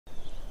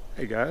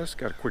Hey guys,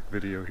 got a quick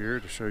video here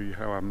to show you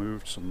how I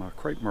moved some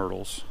crepe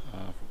myrtles,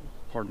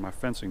 part of my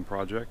fencing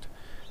project.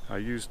 I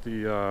used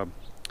the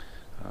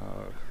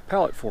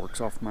pallet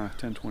forks off my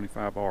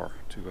 1025R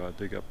to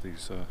dig up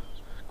these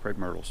crepe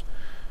myrtles.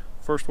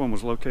 First one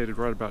was located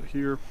right about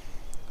here,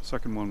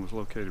 second one was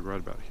located right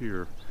about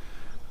here,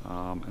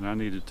 and I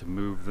needed to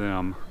move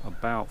them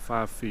about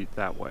 5 feet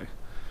that way.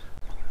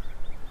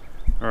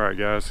 Alright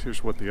guys,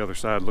 here's what the other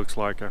side looks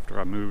like after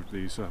I moved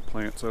these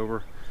plants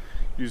over.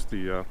 Used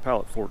the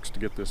pallet forks to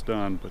get this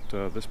done,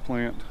 but this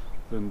plant,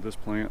 then this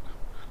plant,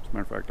 as a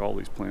matter of fact all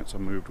these plants I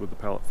moved with the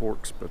pallet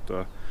forks, but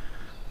the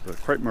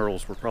crepe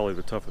myrtles were probably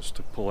the toughest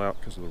to pull out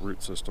because of the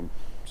root system.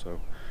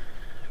 So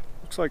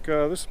looks like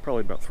this is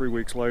probably about 3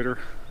 weeks later,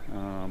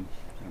 and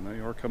they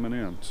are coming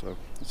in, so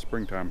it's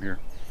springtime here.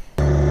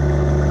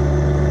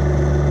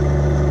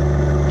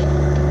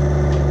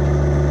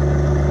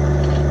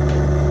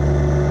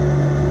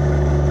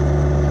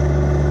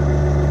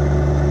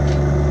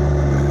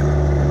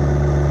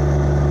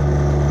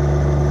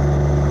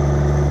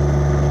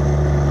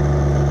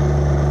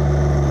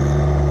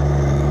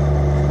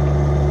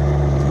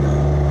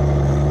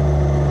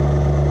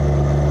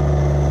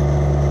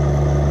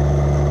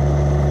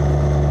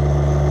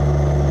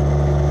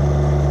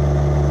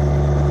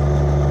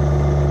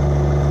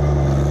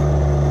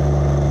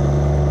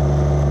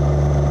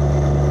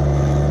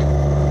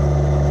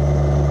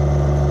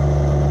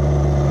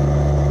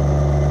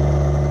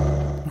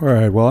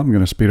 Alright, well I'm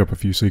going to speed up a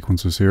few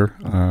sequences here.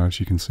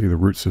 As you can see, the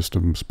root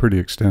system's pretty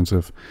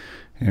extensive,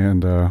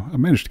 and I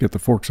managed to get the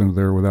forks into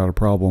there without a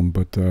problem,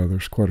 but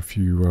there's quite a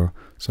few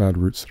side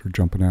roots that are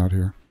jumping out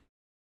here.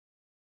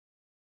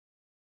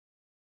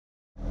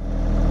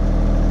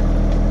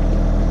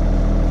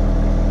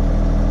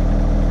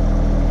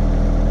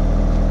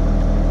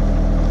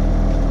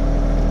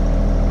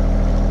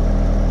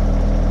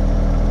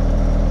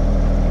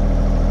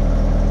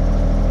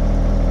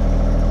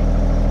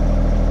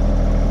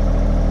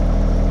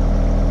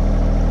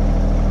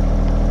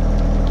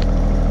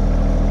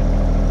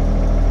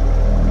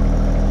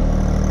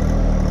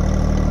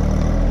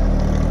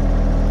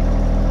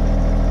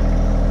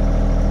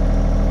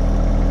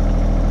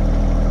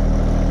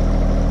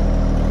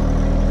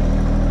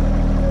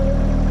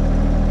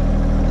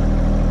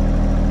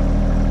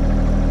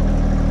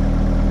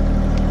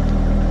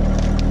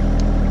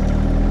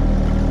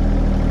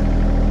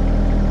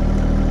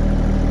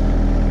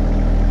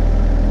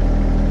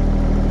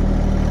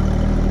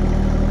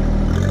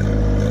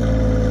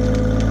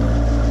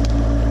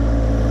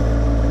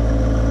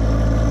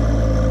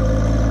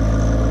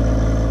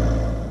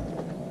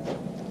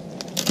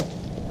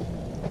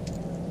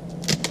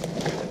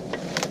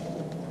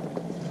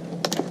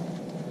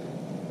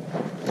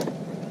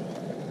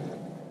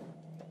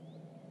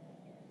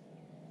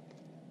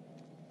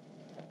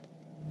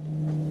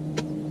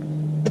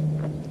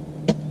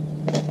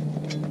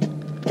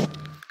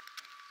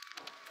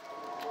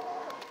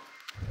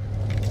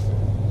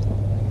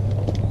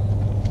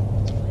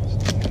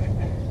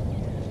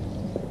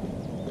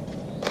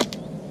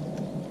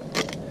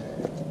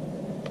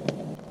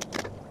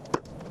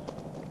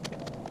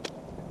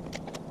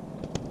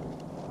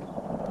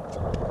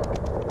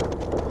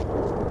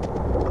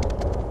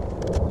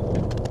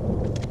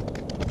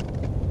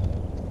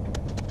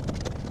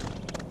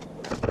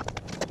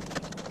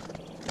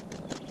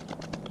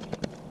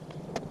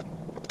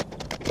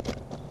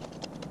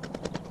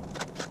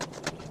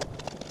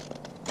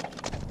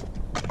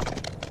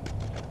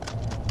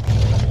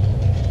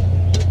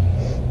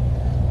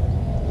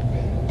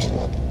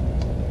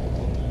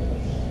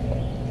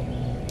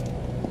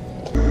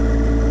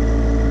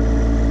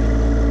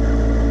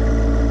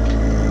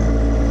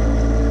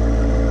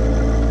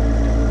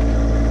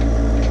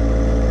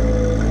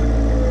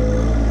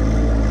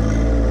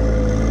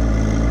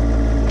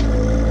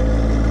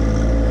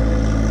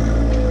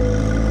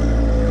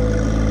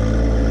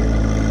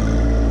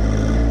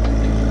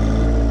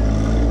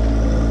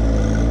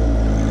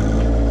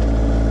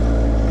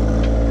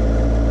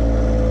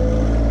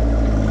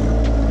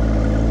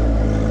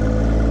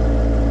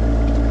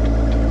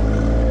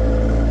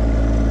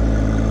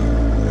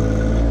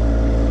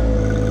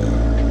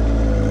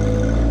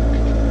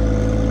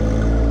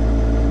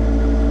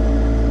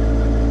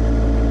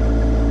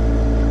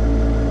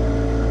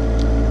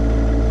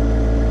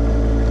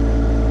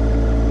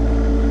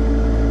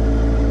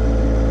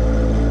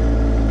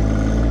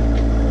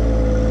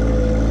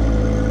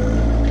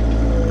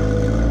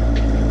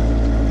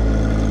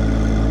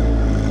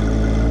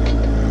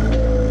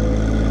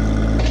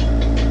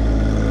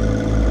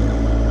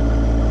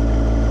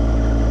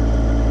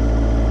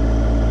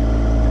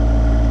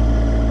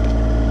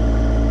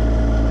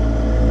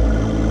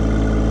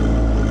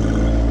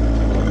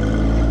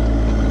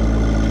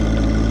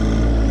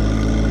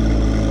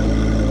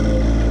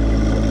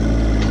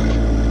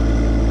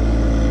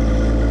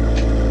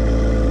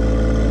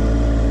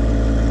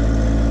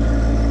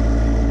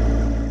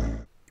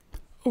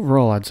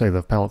 Overall, I'd say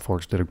the pallet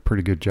forks did a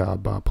pretty good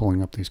job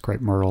pulling up these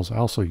crepe myrtles. I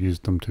also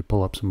used them to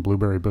pull up some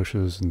blueberry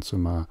bushes and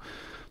some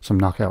some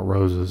knockout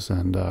roses,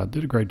 and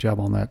did a great job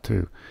on that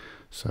too.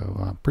 So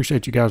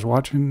appreciate you guys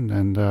watching,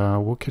 and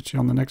we'll catch you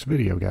on the next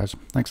video, guys.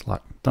 Thanks a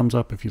lot. Thumbs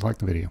up if you like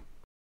the video.